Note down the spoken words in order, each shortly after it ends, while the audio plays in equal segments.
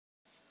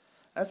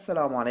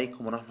السلام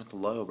عليكم ورحمة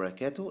الله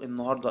وبركاته.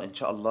 النهاردة إن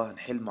شاء الله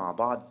هنحل مع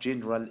بعض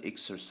General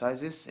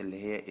Exercises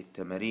اللي هي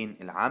التمارين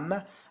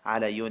العامة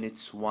على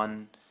Units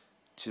 1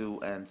 2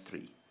 and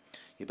 3.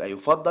 يبقى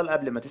يفضل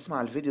قبل ما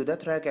تسمع الفيديو ده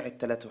تراجع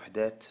الثلاث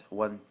وحدات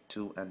 1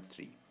 2 and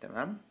 3.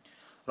 تمام.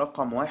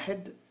 رقم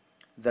واحد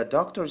The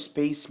doctor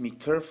spaced me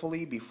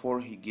carefully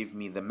before he gave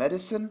me the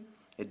medicine.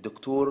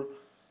 الدكتور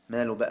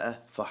ماله بقى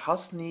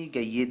فحصني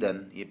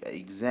جيدا،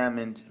 يبقى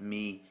examined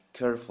me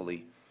carefully.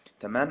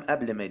 تمام،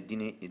 قبل ما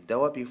يديني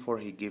الدواء before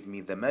he gave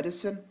me the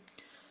medicine.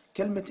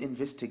 كلمة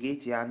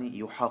investigate يعني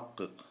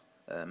يحقق.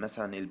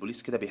 مثلا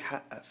البوليس كده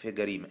بيحقق في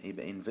جريمة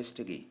يبقى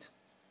investigate.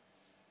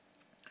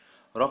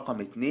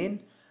 رقم اتنين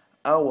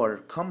Our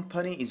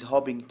company is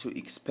hoping to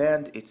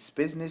expand its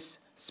business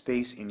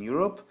space in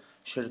Europe.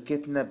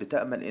 شركتنا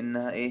بتأمل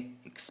إنها إيه؟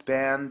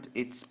 expand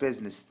its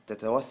business،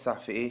 تتوسع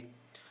في إيه؟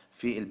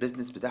 في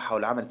البيزنس بتاعها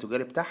والعمل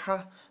التجاري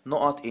بتاعها.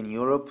 نقط in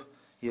Europe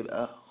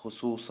يبقى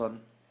خصوصا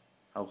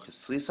أو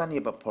خصيصا،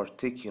 يبقى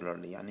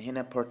particularly. يعني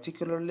هنا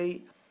particularly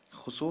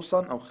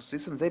خصوصا أو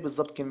خصيصا زي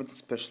بالظبط كلمة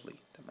especially.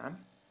 تمام.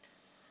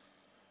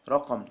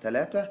 رقم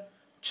ثلاثة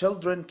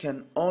Children can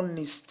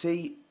only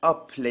stay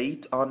up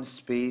late on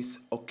space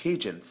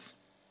occasions.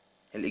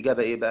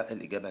 الإجابة إيه بقى؟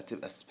 الإجابة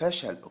هتبقى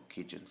special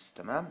occasions.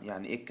 تمام؟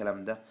 يعني إيه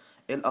الكلام ده؟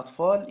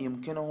 الأطفال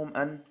يمكنهم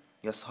أن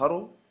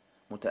يسهروا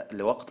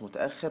لوقت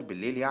متأخر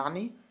بالليل،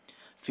 يعني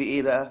في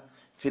إيه بقى؟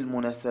 في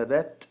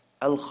المناسبات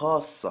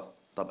الخاصة.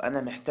 طب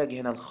أنا محتاج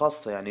هنا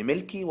الخاصة يعني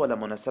ملكي ولا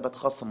مناسبات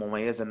خاصة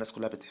مميزة الناس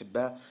كلها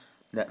بتحبها؟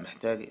 لا،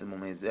 محتاج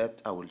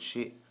المميزات أو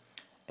الشيء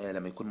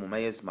لما يكون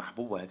مميز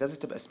محبوب وهكذا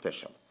تبقى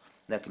special.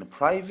 لكن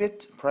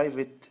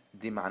private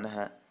دي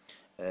معناها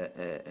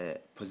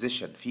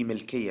position، في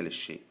ملكية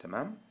للشيء.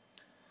 تمام.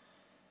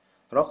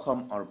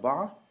 رقم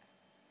أربعة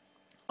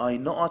I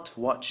not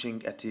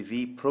watching a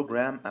TV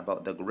program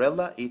about the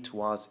gorilla, it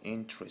was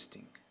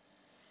interesting.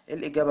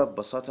 الإجابة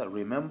ببساطة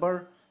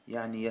remember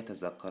يعني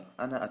يتذكر.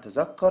 أنا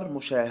أتذكر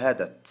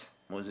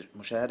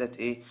مشاهدة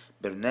إيه؟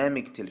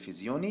 برنامج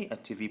تلفزيوني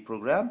التي في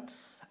program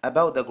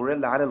about the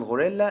gorilla عن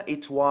الغوريلا.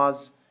 it was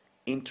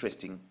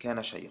interesting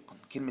كان شيقا.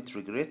 كلمة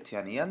regret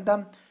يعني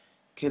يندم،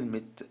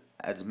 كلمة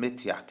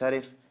admit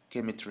يعترف،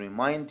 كلمة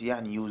remind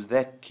يعني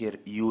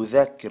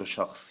يذكر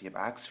شخص،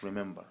 يبقى عكس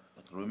remember.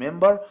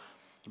 remember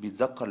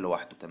بيتذكر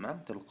لوحده.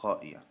 تمام،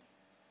 تلقائي يعني.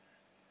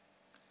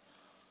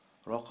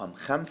 رقم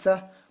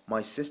خمسة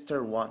My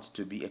sister wants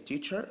to be a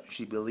teacher.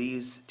 She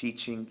believes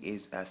teaching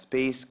is a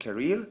space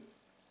career.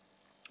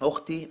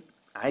 أختي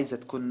عايزة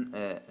تكون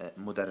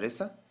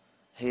مدرسة.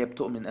 هي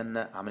بتؤمن أن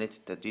عملية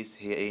التدريس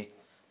هي إيه؟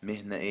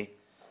 مهنة إيه؟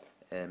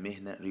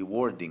 مهنة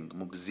rewarding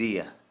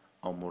مجزية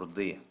أو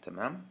مرضية.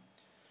 تمام.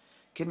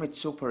 كلمة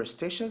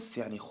superstitious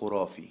يعني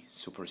خرافي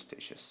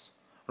superstitious.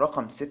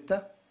 رقم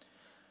ستة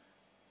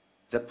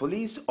The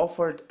police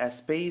offered a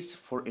space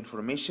for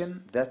information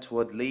that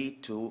would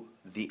lead to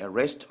the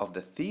arrest of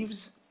the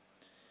thieves.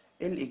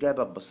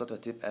 الإجابة ببساطة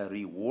تبقى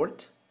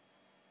reward.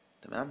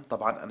 تمام.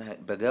 طبعا أنا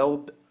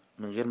بجاوب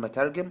من غير ما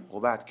أترجم،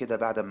 وبعد كده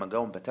بعد ما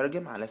أجاوب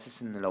بترجم على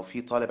أساس إن لو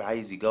في طالب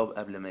عايز يجاوب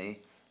قبل ما إيه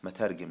ما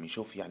أترجم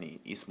يشوف يعني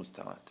يقيس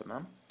مستواه.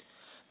 تمام.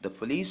 The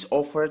police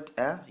offered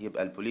a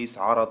يبقى البوليس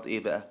عرض إيه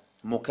بقى؟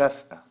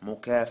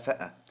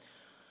 مكافأة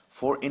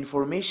for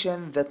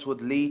information that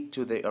would lead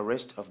to the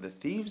arrest of the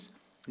thieves.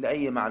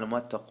 لأي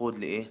معلومات تقود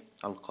لإيه؟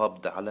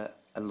 القبض على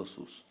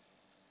اللصوص.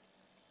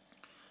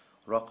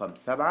 رقم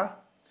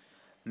سبعة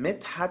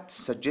مدحت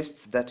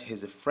suggests that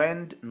his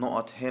friend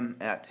not him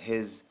at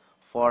his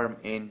farm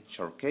in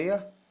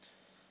شرقية.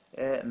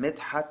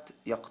 مدحت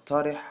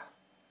يقترح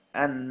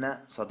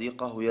أن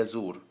صديقه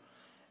يزور.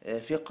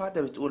 في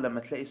قاعدة بتقول لما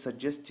تلاقي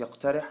suggest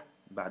يقترح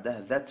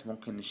بعدها that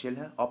ممكن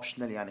نشيلها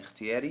optional يعني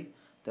اختياري.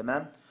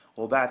 تمام.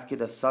 وبعد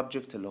كده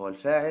subject اللي هو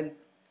الفاعل.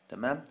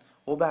 تمام.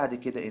 وبعد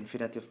كده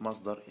infinitive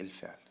مصدر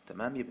الفعل.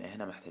 تمام. يبقى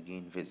هنا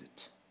محتاجين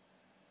visit.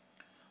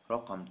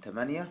 رقم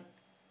 8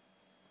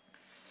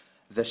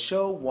 The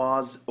show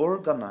was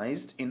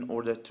organized in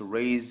order to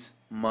raise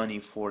money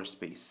for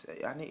space.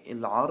 يعني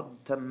العرض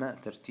تم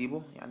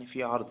ترتيبه، يعني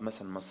في عرض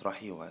مثلا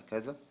مسرحي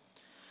وهكذا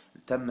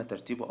تم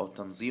ترتيبه أو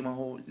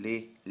تنظيمه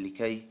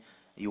لكي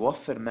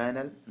يوفر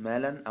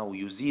مالا أو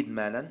يزيد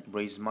مالا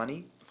raise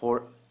money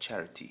for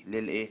charity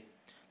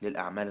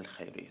للأعمال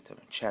الخيرية.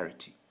 تمام.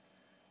 charity.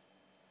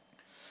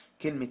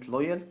 كلمة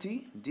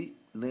loyalty دي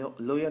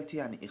loyalty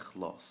يعني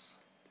إخلاص،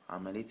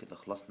 عملية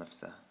الإخلاص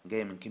نفسها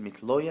جاية من كلمة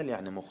loyal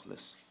يعني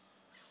مخلص.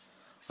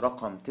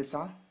 رقم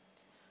 9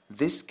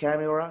 This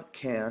camera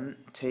can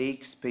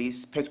take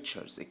space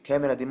pictures.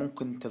 الكاميرا دي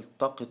ممكن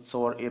تلتقط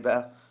صور ايه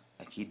بقى؟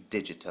 اكيد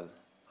digital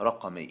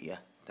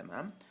رقمية.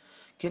 تمام.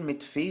 كلمة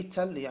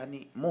fatal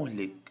يعني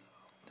مهلك.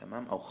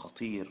 تمام او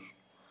خطير.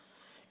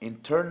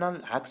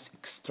 internal عكس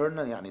external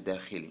يعني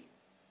داخلي.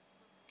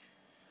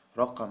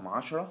 رقم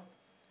 10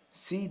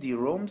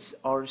 CD-ROMs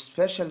are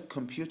special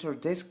computer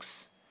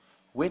disks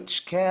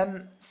which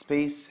can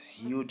space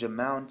huge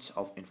amounts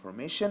of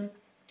information.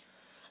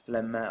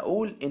 لما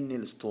أقول إن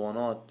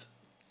الأسطوانات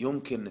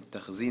يمكن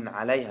التخزين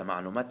عليها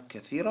معلومات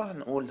كثيرة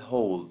هنقول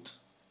hold.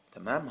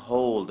 تمام،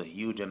 hold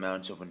huge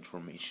amounts of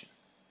information.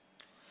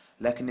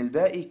 لكن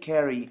الباقي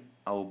carry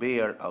أو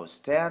bear أو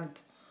stand.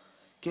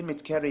 كلمة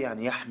carry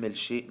يعني يحمل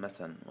شيء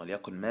مثلا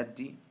وليكن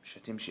مادي، مش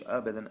هتمشي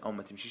أبدا أو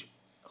ما تمشيش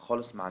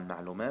خالص مع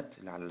المعلومات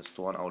اللي على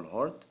الاسطوانة أو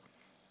الهارد.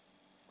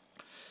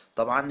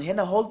 طبعا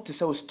هنا hold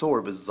تساوي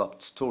store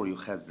بالظبط، store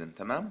يخزن.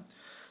 تمام.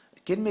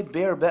 كلمة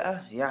bear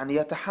بقى يعني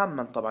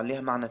يتحمل، طبعا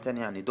ليها معنى تاني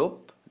يعني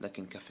دب،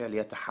 لكن كفعل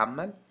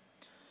يتحمل.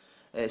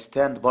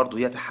 stand برضو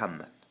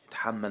يتحمل،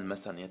 يتحمل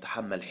مثلا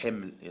يتحمل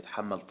حمل،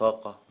 يتحمل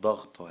طاقة،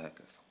 ضغط،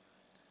 وهكذا.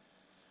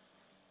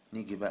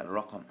 نيجي بقى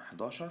الرقم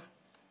 11.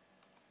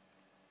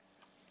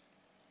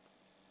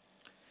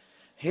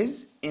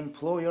 His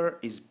employer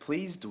is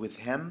pleased with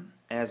him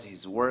as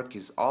his work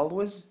is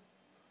always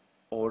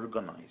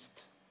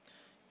organized.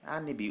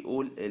 يعني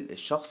بيقول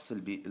الشخص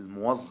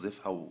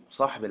الموظف أو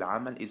صاحب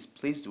العمل is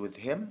pleased with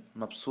him،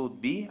 مبسوط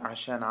بيه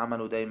عشان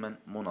عمله دايما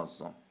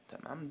منظم.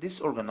 تمام.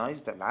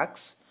 disorganized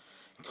العكس.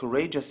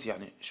 courageous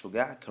يعني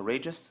شجاع،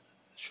 courageous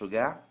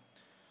شجاع.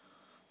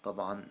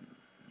 طبعا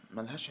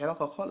ملهاش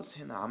علاقة خالص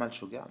هنا، عمل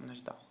شجاع ملهاش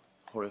دعوة.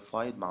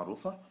 horrified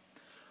معروفة.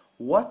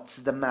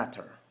 what's the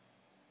matter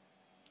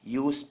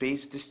you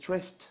space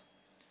distressed.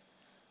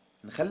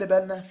 نخلي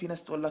بالنا، في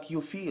ناس تقول لك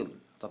you feel،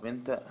 طب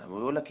انت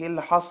بيقول لك ايه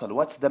اللي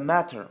حصل، what's the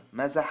matter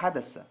ماذا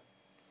حدث.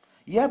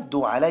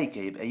 يبدو عليك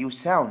يبقى you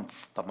sounds،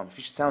 طبعا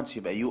مفيش sounds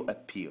يبقى you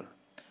appear.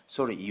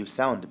 سوري you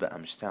sound بقى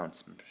مش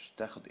sounds، مش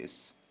تاخد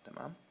اس.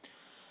 تمام.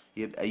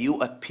 يبقى you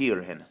appear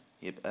هنا،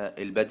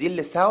 يبقى البديل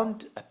ل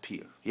sound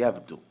appear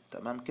يبدو.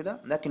 تمام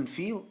كده. لكن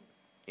feel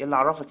ايه اللي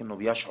عرفك انه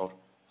بيشعر؟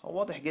 هو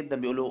واضح جدا،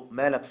 بيقولوا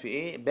مالك في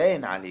ايه،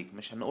 باين عليك،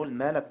 مش هنقول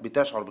مالك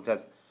بتشعر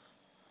بكذا،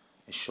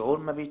 الشعور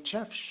ما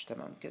بيتشافش.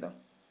 تمام كده.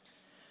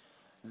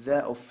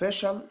 The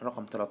official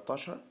رقم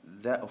 13.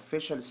 The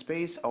official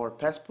space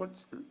our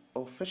passports.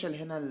 official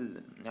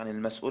هنا يعني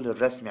المسؤول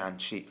الرسمي عن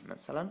شيء،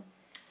 مثلا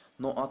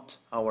نقط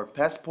our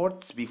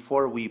passports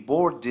before we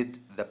boarded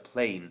the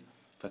plane.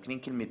 فاكرين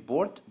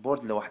كلمة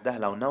board لوحدها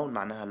لو noun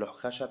معناها لوح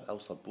خشب أو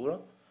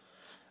سبورة.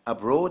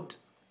 abroad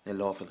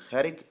اللي هو في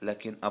الخارج،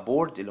 لكن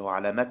aboard اللي هو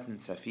على متن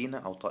سفينة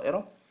أو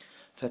طائرة،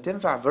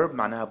 فتنفع verb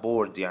معناها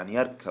board يعني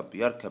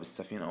يركب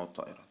السفينة أو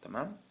الطائرة.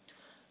 تمام.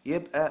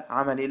 يبقى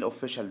عمل ايه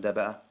الاوفيشال ده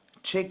بقى؟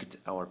 checked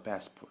our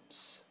passports.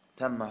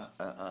 تم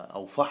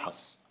او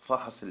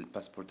فحص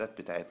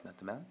الباسبورتات بتاعتنا.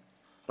 تمام.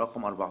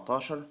 رقم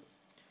 14.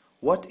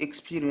 What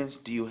experience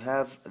do you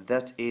have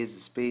that is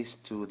space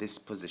to this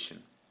position.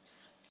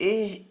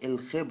 ايه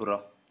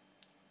الخبرة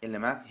اللي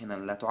معاك هنا؟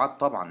 لا تعد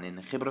طبعا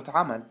لان خبرة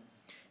عمل.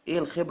 ايه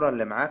الخبرة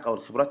اللي معاك او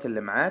الخبرات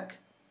اللي معاك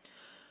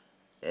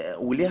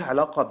وليها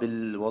علاقة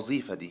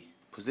بالوظيفة دي.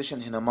 position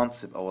هنا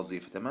منصب او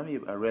وظيفة. تمام.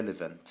 يبقى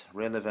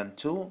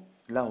relevant to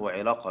له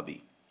علاقة بيه.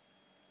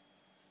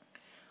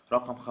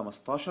 رقم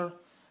 15.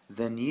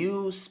 The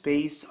new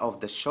space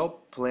of the shop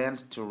plans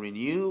to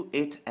renew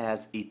it as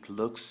it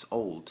looks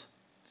old.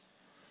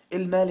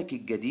 المالك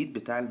الجديد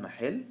بتاع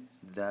المحل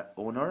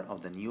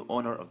the new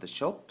owner of the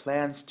shop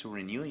plans to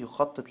renew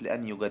يخطط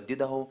لأن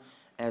يجدده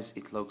as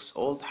it looks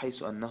old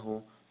حيث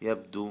أنه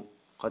يبدو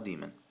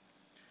قديما.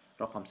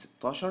 رقم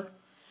 16.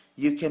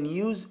 You can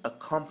use a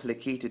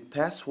complicated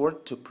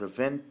password to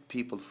prevent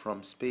people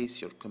from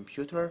space your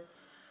computer.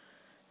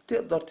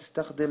 تقدر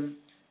تستخدم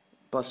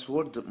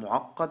باسورد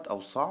معقد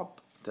أو صعب.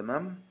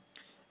 تمام.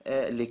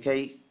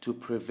 لكي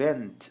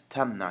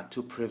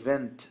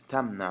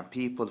تمنع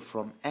people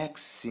from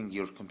accessing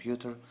your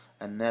computer،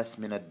 الناس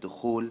من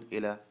الدخول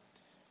إلى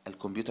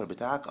الكمبيوتر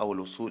بتاعك أو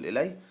الوصول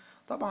إليه.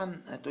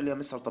 طبعا هتقول لي يا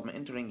مستر طب ما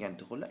entering يعني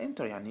دخول، لا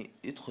enter يعني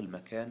يدخل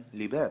مكان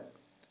لباب.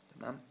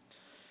 تمام.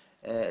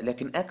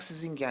 لكن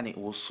accessing يعني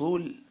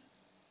وصول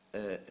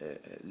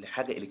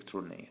لحاجة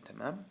إلكترونية.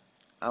 تمام.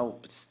 أو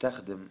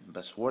بتستخدم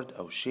باسورد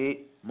أو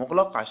شيء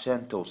مغلق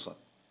عشان توصل.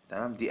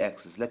 تمام. دي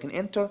access.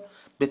 لكن enter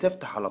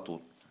بتفتح على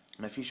طول،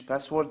 مفيش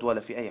باسورد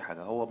ولا في أي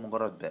حاجة، هو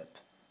مجرد باب.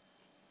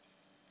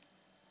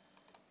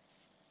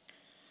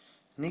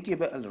 نيجي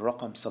بقى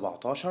للرقم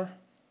 17.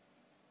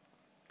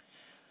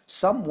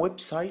 Some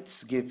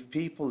websites give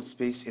people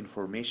space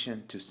information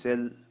to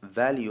sell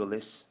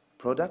valueless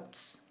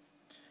products.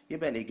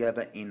 يبقى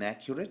الإجابة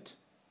inaccurate.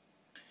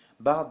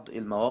 بعض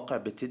المواقع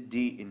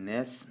بتدي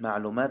الناس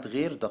معلومات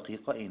غير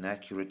دقيقة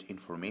inaccurate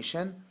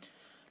information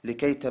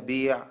لكي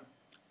تبيع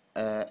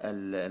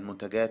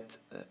المنتجات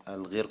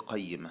الغير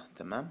قيمة.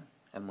 تمام.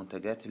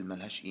 المنتجات اللي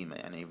ملهاش قيمة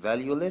يعني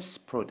valueless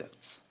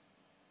products.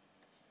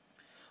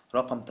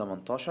 رقم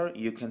 18.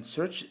 You can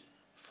search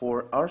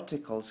for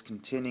articles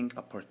containing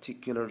a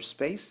particular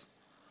space.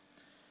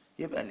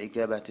 يبقى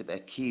الإجابة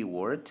تبقى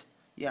keyword،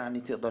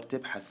 يعني تقدر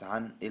تبحث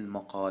عن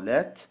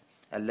المقالات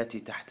التي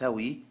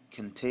تحتوي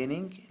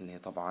containing اللي هي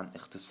طبعا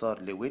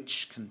اختصار ل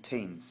which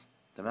contains.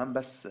 تمام.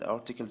 بس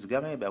articles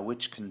جمع يبقى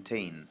which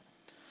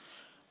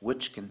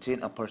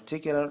contain a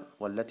particular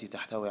والتي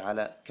تحتوي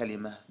على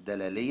كلمة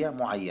دلالية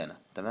معينة.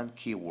 تمام.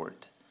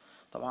 keyword.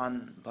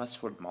 طبعا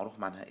password معروف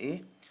معناها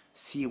ايه.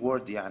 sea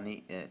word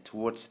يعني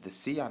towards the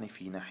sea يعني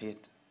في ناحية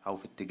او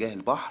في اتجاه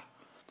البحر.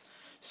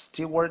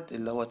 steward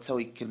اللي هو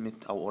تساوي كلمة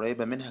أو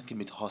قريبة منها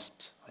كلمة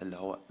host اللي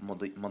هو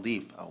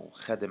مضيف أو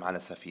خادم على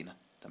سفينة.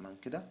 تمام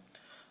كده.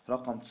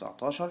 رقم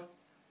 19.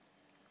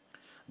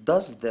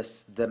 Does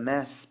the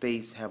mass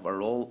space have a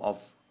role of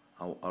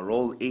أو a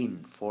role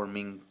in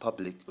forming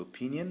public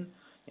opinion؟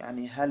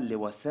 يعني هل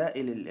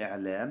لوسائل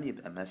الإعلام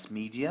يبقى mass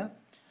media،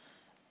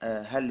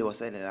 هل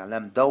لوسائل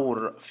الإعلام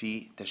دور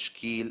في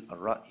تشكيل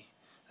الرأي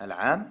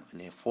العام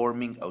اللي هي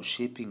forming أو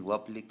shaping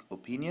public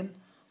opinion؟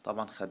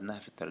 طبعا خدناها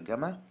في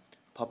الترجمة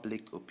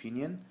public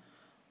opinion.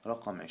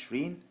 رقم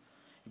 20.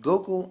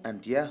 Google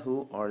and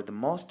Yahoo are the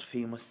most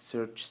famous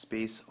search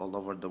space all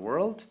over the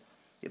world.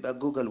 يبقى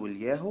جوجل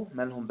والياهو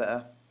مالهم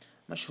بقى؟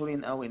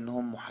 مشهورين قوي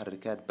انهم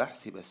محركات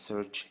بحث، يبقى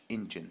search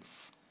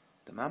engines.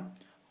 تمام.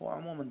 هو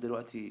عموما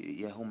دلوقتي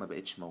ياهو ما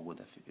بقتش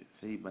موجودة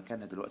في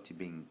مكانها دلوقتي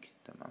بينج.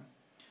 تمام.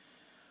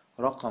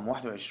 رقم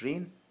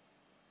 21.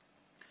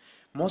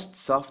 Most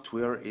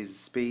software is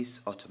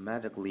spaced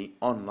automatically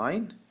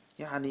online.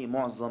 يعني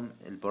معظم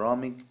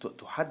البرامج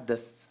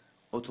تحدث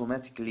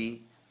automatically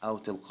أو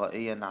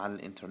تلقائيا على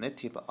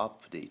الإنترنت، يبقى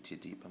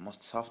updated. يبقى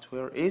most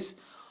software is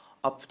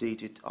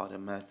updated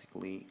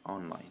automatically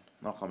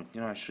online. رقم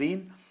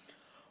 22.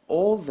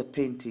 All the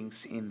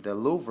paintings in the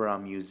Louvre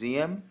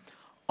Museum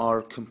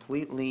are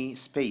completely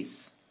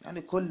spaced.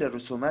 يعني كل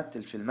الرسومات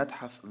اللي في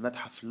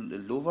متحف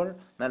اللوفر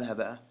مالها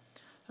بقى؟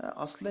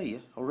 أصلية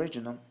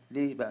original.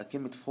 ليه بقى؟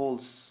 كلمة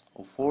false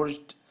و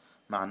forged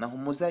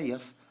معناهم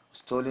مزيف،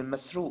 stolen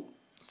مسروق.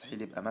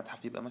 مستحيل يبقى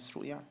متحف يبقى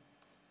مسروق يعني.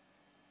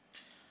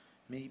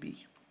 maybe.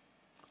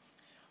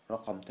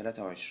 رقم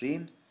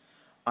 23.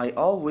 I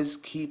always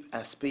keep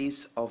a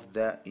space of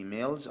the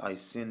emails I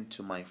send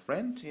to my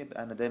friend.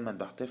 يبقى أنا دايما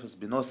بحتفظ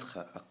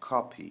بنسخة a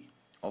copy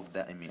of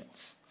the emails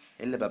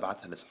اللي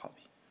ببعتها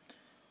لأصحابي.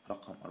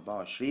 رقم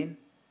 24.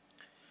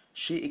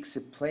 She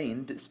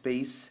explained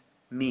space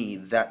me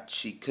that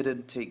she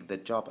couldn't take the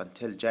job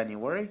until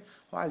January.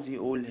 وعايز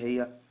يقول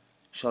هي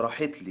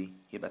شرحت لي،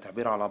 يبقى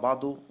تعبير على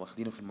بعضه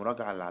واخدينه في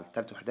المراجعة اللي على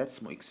الثالث وحدات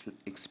اسمه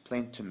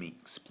explain to me.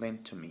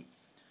 explain to me.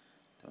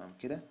 تمام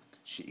كده.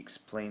 she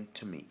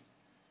explained to me.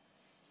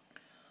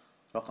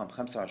 رقم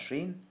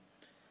 25.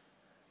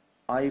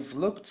 I've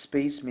looked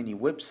space many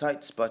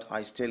websites but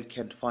I still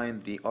can't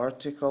find the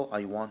article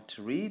I want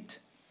to read.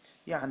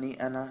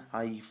 يعني أنا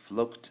I've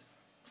looked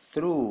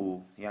through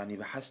يعني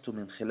بحثت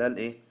من خلال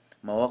إيه؟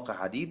 مواقع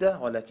عديدة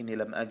ولكني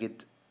لم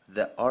أجد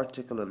the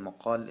article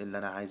المقال اللي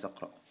أنا عايز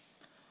أقرأه.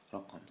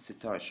 رقم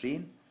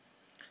 26.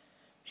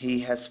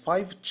 He has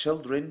 5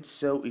 children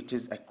so it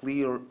is a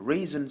clear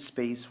reason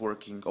space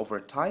working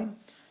overtime.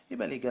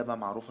 يبقى الإجابة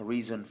معروفة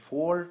reason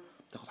for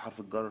تاخد حرف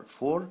الجر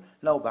for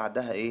لو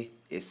بعدها إيه؟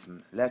 اسم،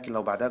 لكن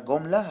لو بعدها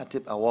جملة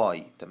هتبقى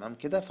why. تمام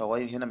كده.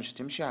 فواي هنا مش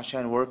هتمشي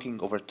عشان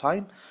working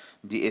overtime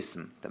دي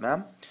اسم.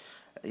 تمام.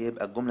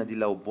 يبقى الجملة دي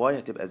لو بواي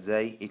هتبقى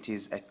ازاي؟ it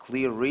is a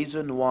clear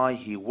reason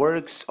why he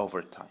works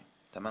overtime.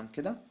 تمام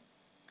كده.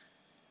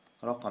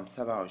 رقم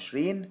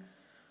 27.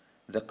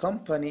 The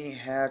company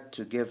had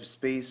to give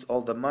space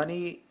all the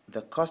money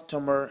the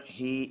customer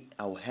he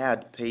أو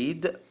had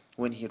paid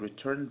when he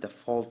returned the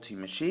faulty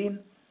machine.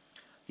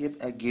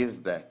 يبقى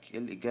give back.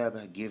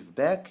 الإجابة give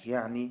back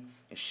يعني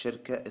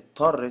الشركة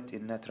اضطرت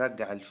إنها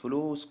ترجع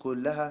الفلوس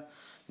كلها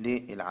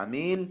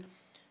للعميل.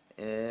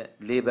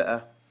 ليه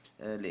بقى؟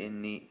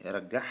 لأني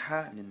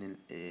رجعها لأن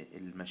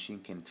الماشين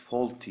كانت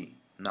faulty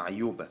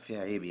معيوبة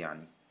فيها عيب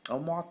يعني أو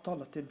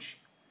معطلة تمشي.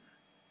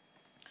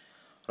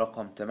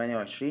 رقم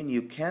 28.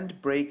 You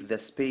can't break the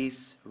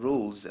space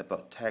rules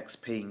about tax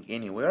paying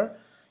anywhere.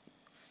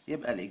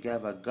 يبقى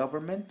الإجابة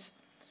government.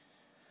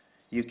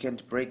 You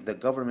can't break the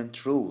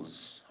government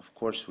rules. Of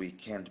course we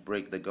can't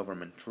break the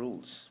government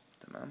rules.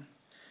 تمام.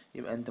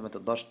 يبقى أنت ما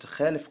تقدرش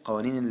تخالف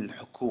قوانين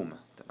الحكومة.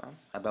 تمام.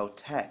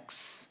 About tax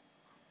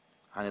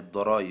عن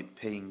الضرائب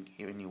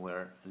paying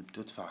anywhere اللي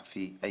بتدفع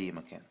في أي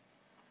مكان.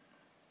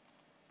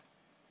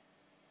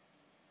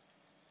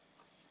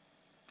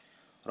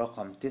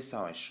 رقم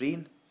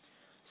 29.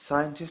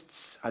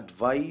 Scientists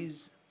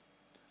advise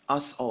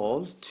us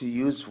all to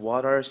use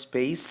water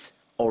space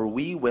or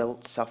we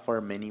will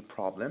suffer many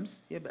problems.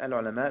 يبقى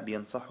العلماء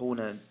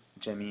بينصحونا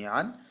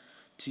جميعا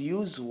to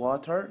use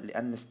water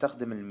لأن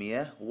نستخدم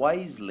المياه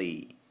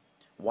wisely.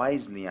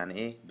 wisely يعني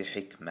إيه؟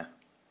 بحكمة.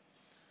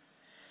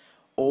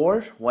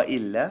 or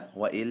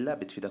وإلا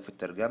بتفيدك في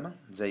الترجمة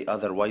زي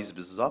otherwise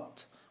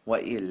بالظبط.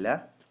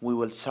 وإلا we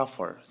will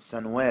suffer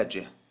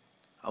سنواجه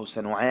أو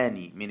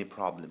سنعاني many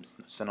problems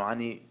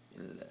سنعاني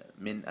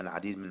من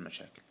العديد من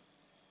المشاكل.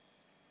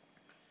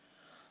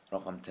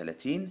 رقم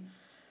 30.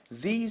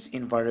 These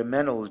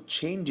environmental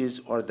changes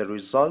are the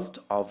result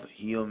of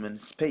human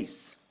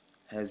space.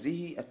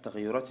 هذه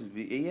التغيرات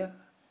البيئية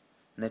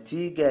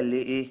نتيجة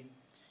لإيه؟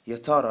 يا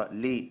ترى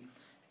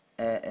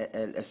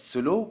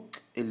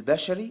السلوك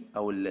البشري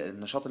أو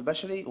النشاط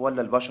البشري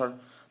ولا البشر؟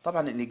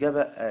 طبعا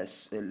الإجابة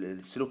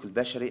السلوك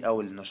البشري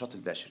أو النشاط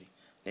البشري،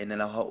 لأن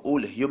لو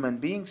هقول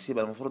human beings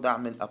يبقى المفروض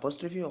أعمل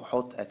apostrophe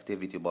وأحط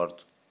activity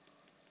برضه.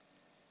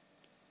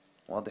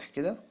 واضح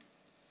كده؟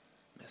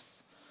 بس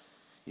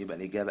يبقى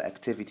الإجابة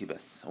activity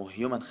بس.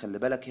 وهيومن خلي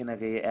بالك هنا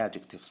جاية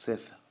adjective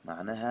صفة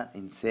معناها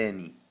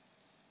إنساني.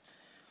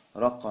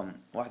 رقم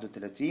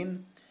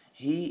 31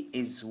 he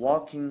is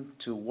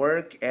walking to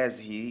work as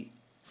he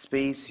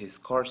space his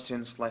car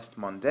since last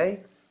Monday.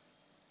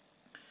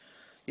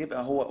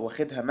 يبقى هو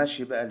واخدها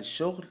ماشي بقى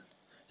للشغل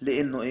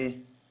لأنه إيه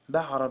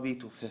باع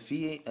عربيته،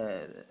 ففي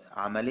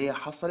عملية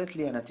حصلت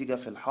ليها نتيجة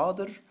في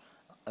الحاضر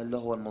اللي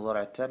هو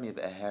المضارع التام،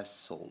 يبقى has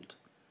sold.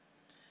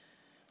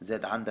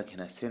 زاد عندك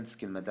هنا since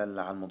كلمة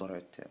دالة على المضارع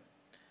التام.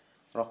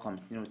 رقم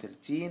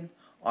 32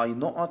 I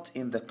not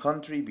in the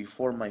country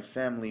before my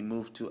family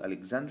moved to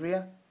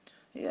Alexandria.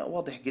 هي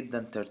واضح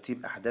جدا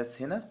ترتيب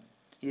أحداث هنا،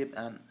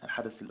 يبقى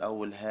الحدث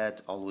الأول had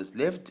always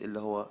lived اللي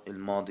هو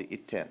الماضي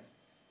التام.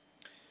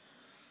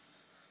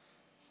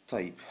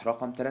 طيب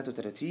رقم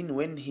 33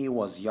 when he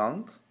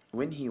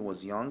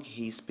was young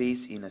he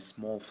spaced in a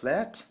small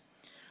flat.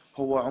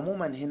 هو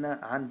عموما هنا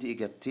عندي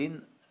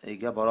إجابتين،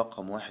 إجابة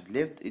رقم واحد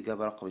lived،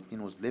 إجابة رقم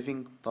اتنين was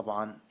living.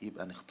 طبعا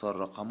يبقى نختار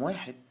رقم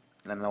واحد،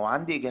 لأن لو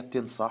عندي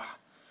إجابتين صح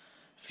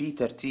في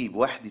ترتيب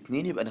واحد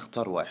اتنين يبقى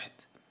نختار واحد.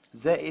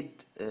 زائد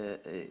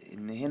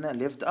إن هنا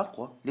lived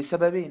أقوى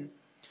لسببين.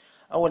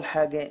 أول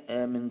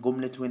حاجة من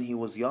جملة when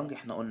he was young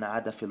احنا قلنا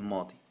عادة في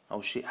الماضي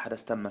أو شيء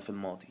حدث تم في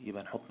الماضي،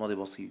 يبقى نحط ماضي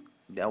بسيط،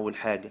 دي أول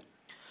حاجة.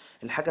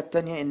 الحاجة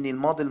التانية إن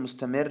الماضي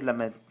المستمر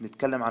لما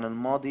نتكلم عن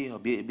الماضي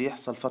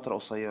بيحصل فترة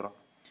قصيرة.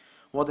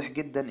 واضح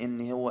جدا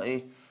ان هو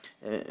ايه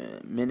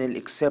من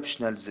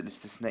الاكسبشنالز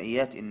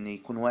الاستثنائيات ان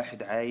يكون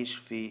واحد عايش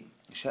في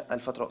شقة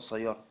لفترة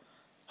قصيرة.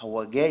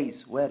 هو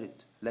جايز وارد،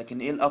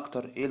 لكن ايه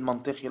الاكتر، ايه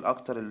المنطقي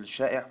الاكتر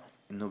الشائع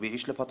انه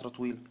بيعيش لفترة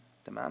طويلة.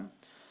 تمام،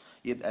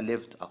 يبقى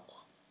lived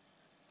اقوى.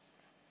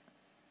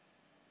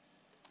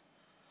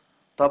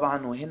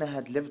 طبعا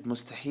وهنا had lived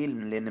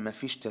مستحيل لان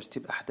مفيش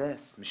ترتيب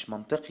احداث، مش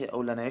منطقي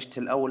اقول انا عشت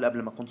الاول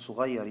قبل ما كنت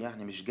صغير،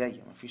 يعني مش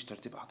جاية، مفيش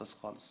ترتيب احداث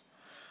خالص.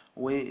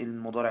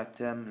 والمضارع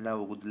التام لا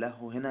وجود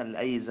له هنا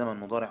لأي زمن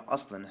مضارع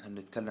أصلا، احنا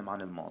بنتكلم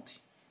عن الماضي.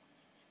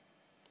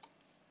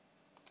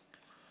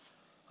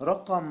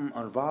 رقم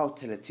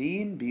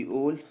 34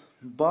 بيقول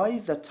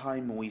by the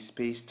time we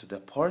space to the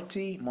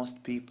party most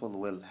people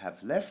will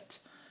have left.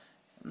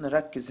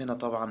 نركز هنا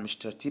طبعا مش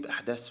ترتيب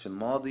أحداث في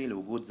الماضي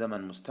لوجود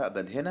زمن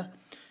مستقبل هنا،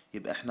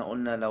 يبقى احنا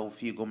قلنا لو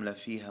في جملة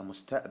فيها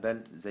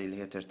مستقبل زي اللي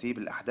هي ترتيب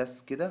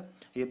الأحداث كده،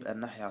 يبقى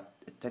الناحية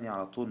التانية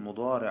على طول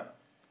مضارع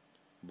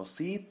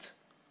بسيط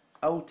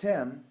أو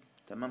تام.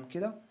 تمام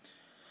كده،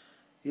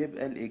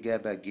 يبقى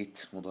الإجابة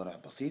get مضارع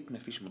بسيط،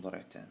 مفيش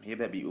مضارع تام.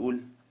 يبقى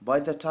بيقول by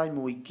the time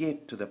we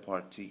get to the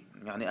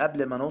party يعني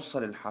قبل ما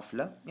نوصل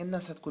الحفلة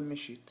الناس هتكون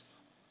مشيت.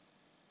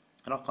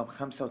 رقم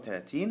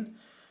 35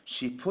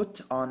 she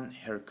put on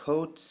her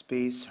coat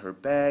space her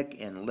bag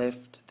and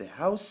left the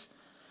house.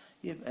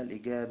 يبقى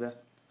الإجابة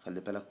خلي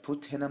بالك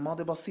put هنا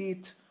ماضي بسيط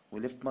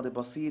وليفت ماضي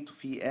بسيط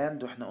وفي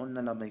and، واحنا قلنا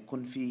لما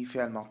يكون في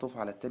فعل معطوف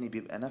على التاني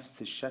بيبقى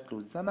نفس الشكل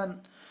والزمن،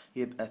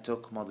 يبقى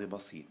took ماضي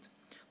بسيط.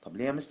 طب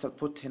ليه يا مستر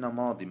بوت هنا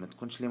ماضي ما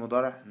تكونش ليه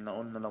مضارع؟ احنا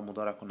قلنا لو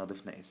مضارع كنا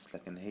ضفنا اس،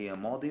 لكن هي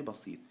ماضي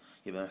بسيط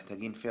يبقى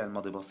محتاجين فعل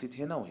ماضي بسيط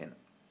هنا وهنا.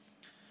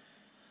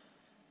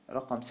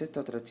 رقم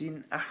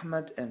 36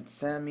 أحمد and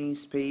Sammy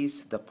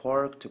space the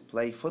park to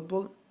play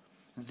football.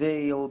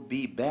 They'll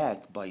be back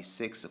by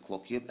 6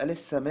 o'clock. يبقى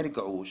لسه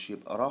مرجعوش،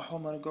 يبقى راحوا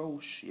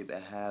مرجعوش،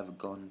 يبقى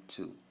have gone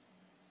to.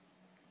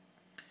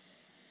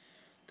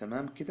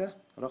 تمام كده.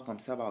 رقم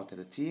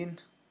 37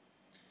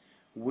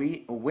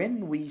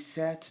 when we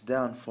sat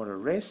down for a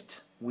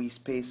rest we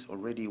space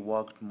already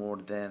walked more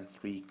than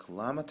 3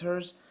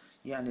 kilometers.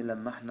 يعني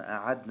لما احنا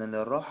قعدنا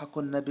للراحة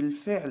كنا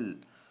بالفعل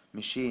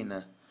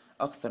مشينا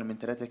أكثر من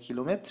 3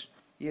 كيلومتر،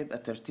 يبقى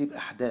ترتيب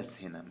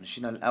أحداث هنا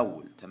مشينا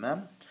الأول.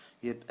 تمام،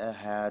 يبقى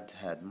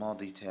had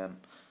ماضي تام.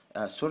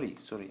 سوري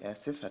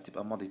آسف،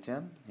 هتبقى ماضي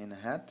تام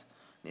هنا had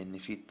لأن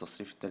في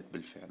التصريف التالت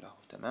بالفعل أهو.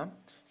 تمام،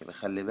 يبقى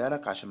خلي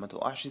بالك عشان ما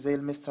تقعش زي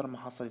المستر ما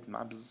حصلت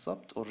معاه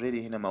بالظبط،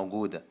 اوريدي هنا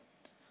موجودة.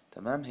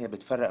 تمام، هي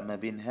بتفرق ما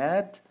بين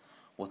had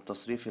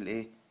والتصريف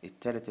الايه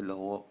التالت اللي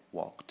هو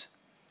walked.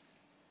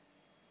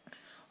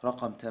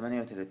 رقم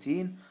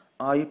 38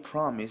 I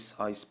promise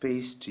I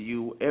space to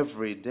you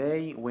every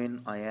day when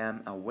I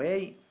am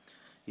away.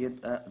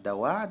 يبقى ده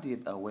وعد،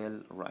 يبقى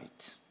will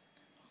write.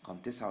 رقم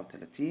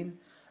 39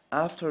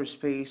 after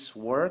space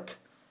work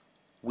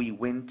we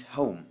went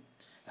home.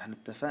 احنا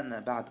اتفقنا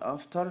بعد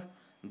after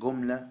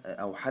جملة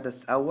او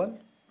حدث اول.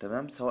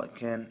 تمام، سواء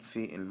كان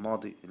في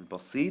الماضي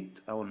البسيط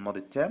او الماضي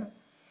التام.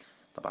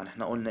 طبعا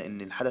احنا قلنا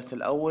ان الحدث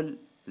الاول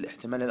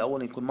الاحتمال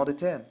الاول يكون ماضي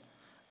تام،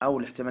 او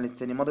الاحتمال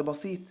التاني ماضي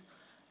بسيط،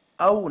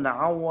 او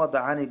نعوض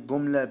عن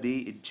الجملة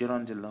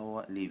بالجيراند اللي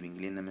هو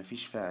leaving لان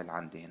مفيش فاعل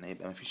عندي هنا،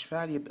 يبقى مفيش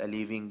فاعل يبقى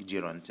leaving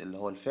gerund اللي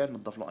هو الفعل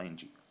مضاف له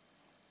ing.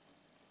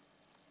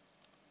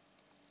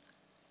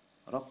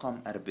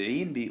 رقم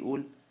 40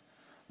 بيقول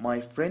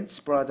my friend's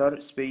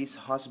brother space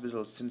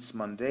hospital since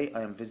Monday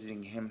I am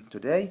visiting him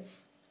today.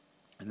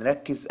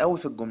 نركز قوي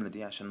في الجملة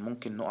دي عشان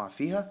ممكن نقع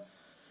فيها.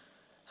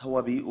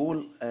 هو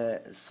بيقول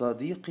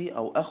صديقي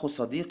أو أخو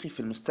صديقي في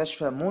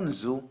المستشفى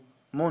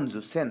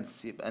منذ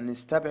since، يبقى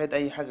نستبعد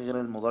أي حاجة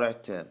غير المضارع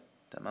التام.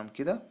 تمام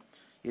كده،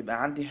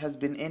 يبقى عندي has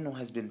been in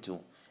و has been to.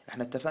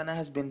 احنا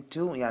اتفقنا has been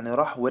to يعني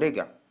راح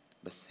ورجع،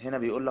 بس هنا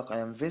بيقول لك I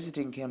am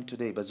visiting him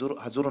today،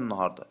 هزوره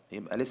النهارده،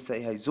 يبقى لسه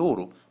ايه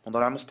هيزوره،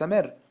 مضارع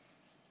مستمر،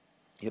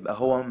 يبقى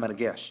هو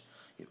مرجعش،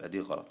 يبقى دي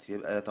غلط.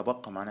 يبقى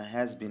يتبقى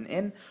معناها has been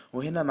in،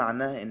 وهنا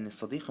معناها ان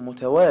الصديق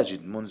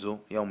متواجد منذ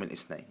يوم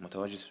الاثنين،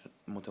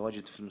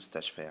 متواجد في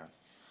المستشفى يعني.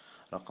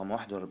 رقم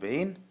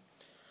 41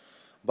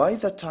 By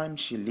the time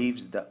she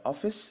leaves the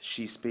office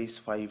she space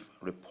 5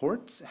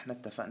 reports. احنا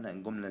اتفقنا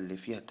الجملة اللي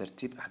فيها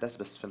ترتيب احداث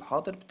بس في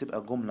الحاضر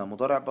بتبقى جملة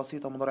مضارع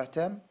بسيط ومضارع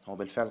تام. هو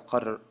بالفعل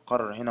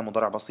قرر هنا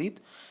مضارع بسيط.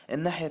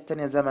 الناحية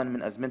التانية زمن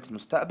من ازمنة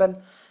المستقبل،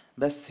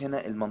 بس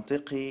هنا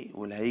المنطقي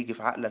واللي هيجي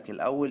في عقلك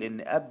الاول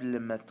ان قبل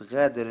ما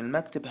تغادر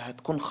المكتب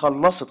هتكون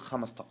خلصت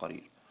 5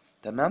 تقارير.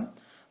 تمام،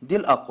 دي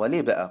الاقوى.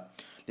 ليه بقى؟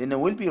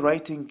 لان will be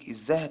writing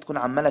ازاي هتكون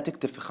عمالة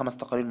تكتب في 5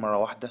 تقارير مرة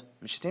واحدة؟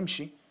 مش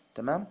هتمشي.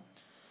 تمام،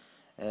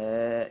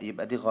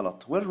 يبقى دي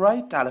غلط.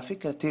 والرايت على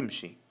فكرة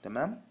تمشي،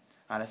 تمام،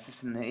 على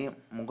اساس ان ايه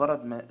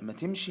مجرد ما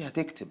تمشي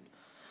هتكتب،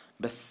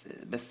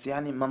 بس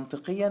يعني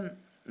منطقيا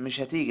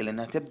مش هتيجي، لان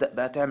هتبدأ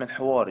بقى تعمل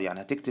حوار.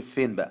 يعني هتكتب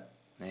فين بقى؟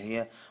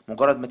 هي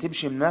مجرد ما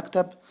تمشي من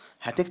المكتب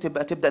هتكتب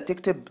بقى، تبدأ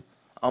تكتب،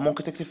 او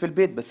ممكن تكتب في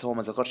البيت، بس هو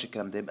ما ذكرش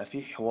الكلام ده، يبقى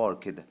فيه حوار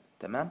كده.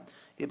 تمام،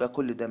 يبقى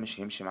كل ده مش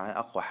هيمشي معايا.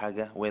 اقوى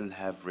حاجة will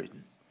have written.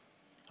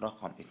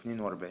 رقم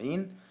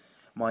 42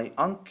 My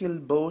uncle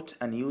bought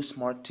a new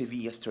smart TV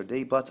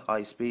yesterday but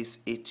I space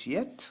it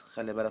yet.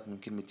 خلي بالك من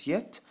كلمة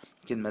yet،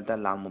 كلمة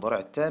دالة على المضارع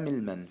التام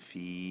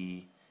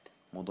المنفي،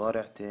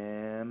 مضارع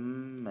تام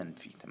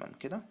منفي. تمام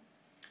كده.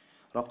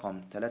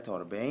 رقم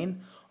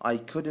 43 I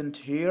couldn't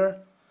hear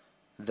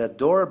the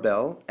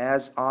doorbell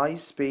as I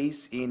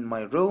space in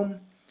my room.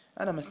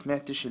 انا ما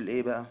سمعتش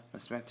الايه بقى، ما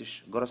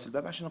سمعتش جرس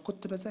الباب عشان انا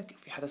كنت بذاكر،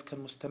 في حدث كان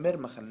مستمر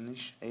ما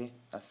خلانيش ايه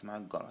اسمع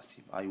الجرس.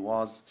 يبقى I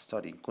was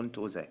studying، كنت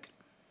اذاكر.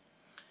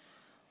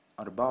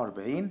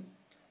 44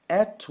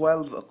 at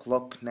 12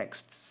 o'clock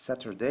next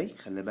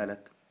Saturday. خلي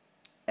بالك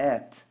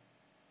at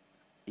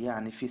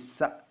يعني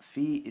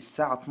في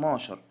الساعة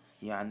 12،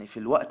 يعني في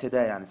الوقت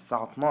ده، يعني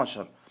الساعة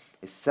 12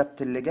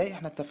 السبت اللي جاي.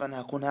 احنا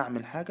اتفقنا هكون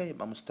هعمل حاجة،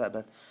 يبقى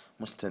مستقبل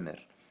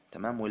مستمر.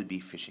 تمام، will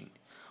be fishing.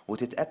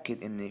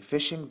 وتتأكد ان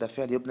fishing ده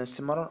فعل يبنى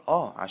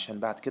الاستمرار، عشان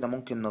بعد كده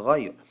ممكن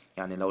نغير.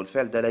 يعني لو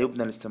الفعل ده لا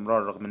يبنى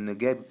الاستمرار رغم ان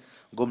جاب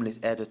جملة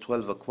at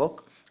 12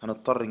 o'clock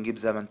هنضطر نجيب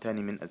زمن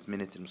تاني من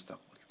أزمنة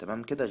المستقبل.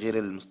 تمام كده، غير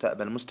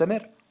المستقبل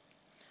المستمر.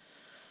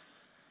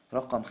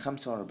 رقم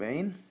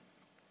 45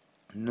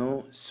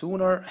 No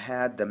sooner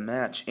had the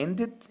match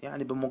ended،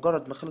 يعني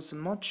بمجرد ما خلص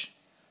الماتش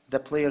the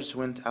players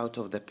went out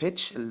of the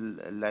pitch،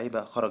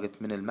 اللعيبة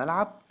خرجت من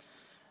الملعب.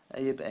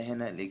 يبقى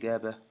هنا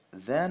الإجابة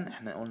then.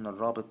 احنا قلنا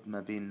الرابط ما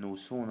بين no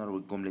sooner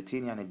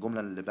والجملتين، يعني الجملة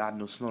اللي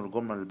بعد no sooner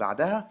والجملة اللي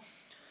بعدها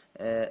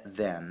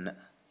then.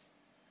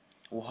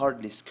 و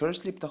hardly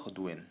scarcely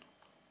بتاخد when.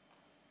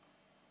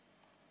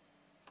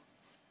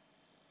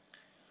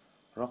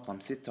 رقم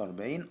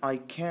 46 I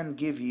can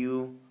give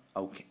you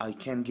أو I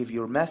can give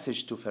your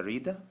message to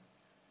فريدة.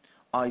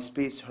 I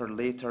space her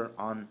later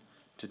on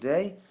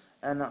today.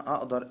 أنا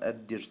أقدر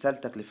أدي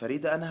رسالتك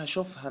لفريدة، أنا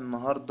هشوفها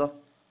النهاردة.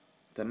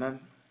 تمام،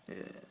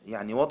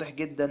 يعني واضح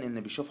جدا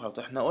إن بيشوفها.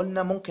 إحنا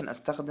قلنا ممكن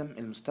أستخدم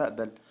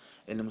المستقبل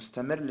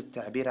المستمر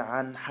للتعبير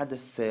عن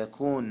حدث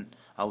سيكون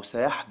أو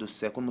سيحدث،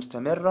 سيكون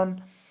مستمرا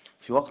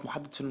في وقت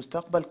محدد في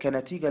المستقبل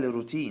كنتيجة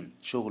لروتين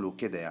شغله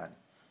كده يعني.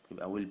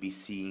 يبقى will be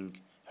seeing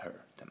her.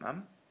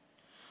 تمام،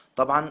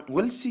 طبعا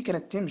will see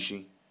كانت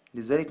تمشي،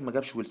 لذلك ما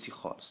جابش will see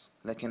خالص،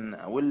 لكن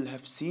will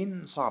have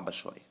seen صعبة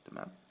شوية.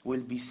 تمام،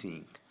 will be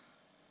seeing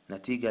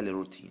نتيجة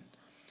لروتين.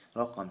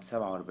 رقم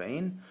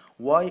 47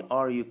 Why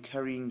are you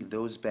carrying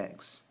those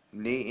bags؟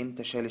 ليه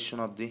انت شايل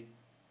الشنط دي؟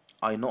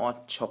 I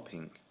not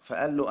shopping.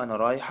 فقال له انا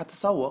رايح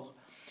اتسوق.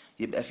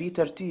 يبقى في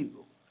ترتيب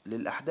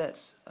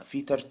للاحداث،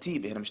 في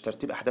ترتيب هنا، مش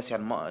ترتيب احداث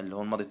يعني اللي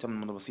هو الماضي التام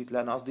الماضي البسيط،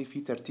 لا انا قصدي في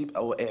ترتيب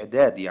او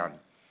اعداد يعني.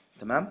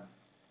 تمام،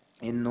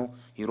 انه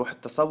يروح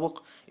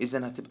التسوق،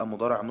 اذا هتبقى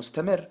مضارع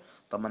مستمر.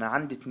 طب انا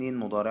عندي 2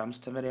 مضارع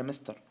مستمر يا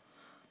مستر.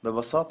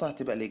 ببساطة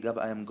هتبقى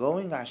الإجابة I am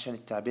going، عشان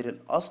التعبير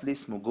الأصلي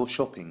اسمه go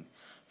shopping،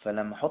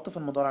 فلما أحط في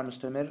المضارع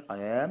المستمر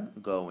I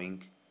am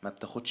going ما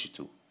بتاخدش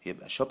to،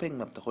 يبقى shopping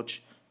ما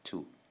بتاخدش to.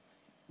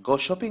 go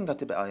shopping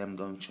هتبقى I am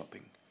going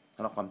shopping.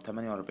 رقم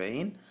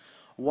 48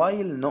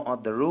 while not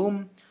at the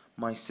room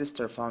my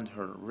sister found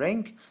her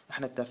ring.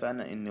 احنا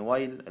اتفقنا ان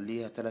while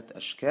ليها 3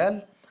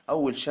 أشكال.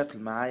 أول شكل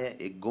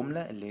معايا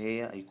الجملة اللي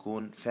هي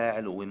يكون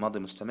فاعل وماضي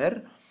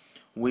مستمر،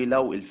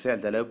 ولو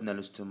الفعل ده لا يبنى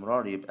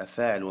الاستمرار يبقى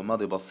فاعل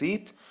وماضي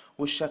بسيط.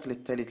 والشكل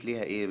التالت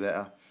ليها ايه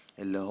بقى؟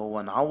 اللي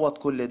هو نعوض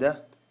كل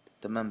ده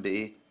تمام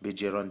بايه؟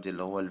 بجيراند،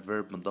 اللي هو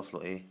الفيرب مضاف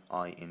له ايه؟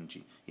 ing.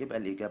 يبقى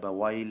الاجابه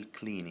while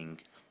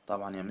cleaning.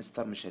 طبعا يا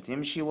مستر مش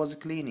هتمشي was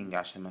cleaning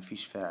عشان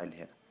مفيش فاعل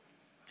هنا.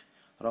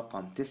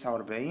 رقم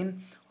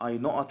 49 I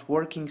not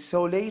working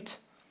so late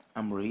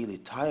I'm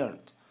really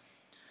tired.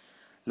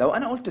 لو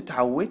انا قلت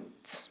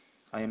اتعودت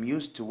I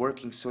am used to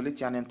working so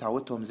late، يعني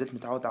اتعودت وما زلت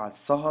متعود على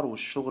السهر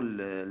والشغل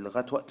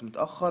لغاية وقت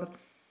متأخر،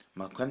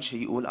 ما كانش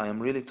يقول I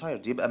am really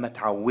tired، يبقى ما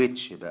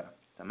اتعودش بقى.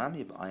 تمام،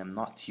 يبقى I am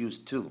not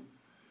used to.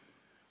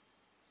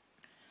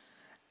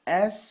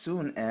 as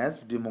soon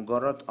as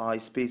بمجرد I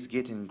space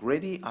getting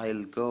ready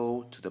I'll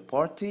go to the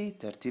party.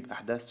 ترتيب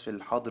أحداث في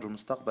الحاضر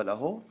والمستقبل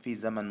أهو، في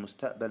زمن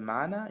مستقبل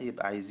معانا،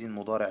 يبقى عايزين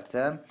مضارع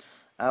تام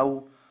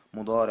أو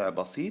مضارع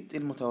بسيط.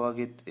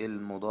 المتواجد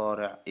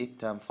المضارع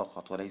التام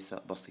فقط وليس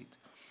بسيط.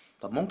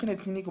 طب ممكن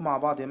الاتنين يجوا مع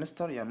بعض يا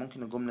مستر؟ يعني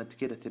ممكن الجملة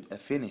كده تبقى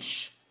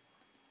finish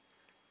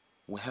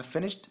we have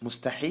finished؟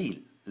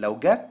 مستحيل. لو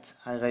جت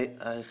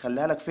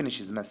هيخليها لك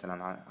finishes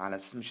مثلا، على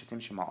أساس مش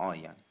هتمشي مع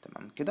يعني.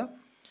 تمام كده؟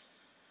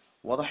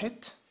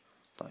 وضحت؟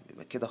 طيب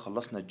يبقى كده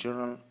خلصنا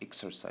الجورنال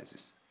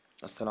exercises.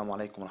 السلام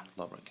عليكم ورحمة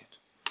الله وبركاته.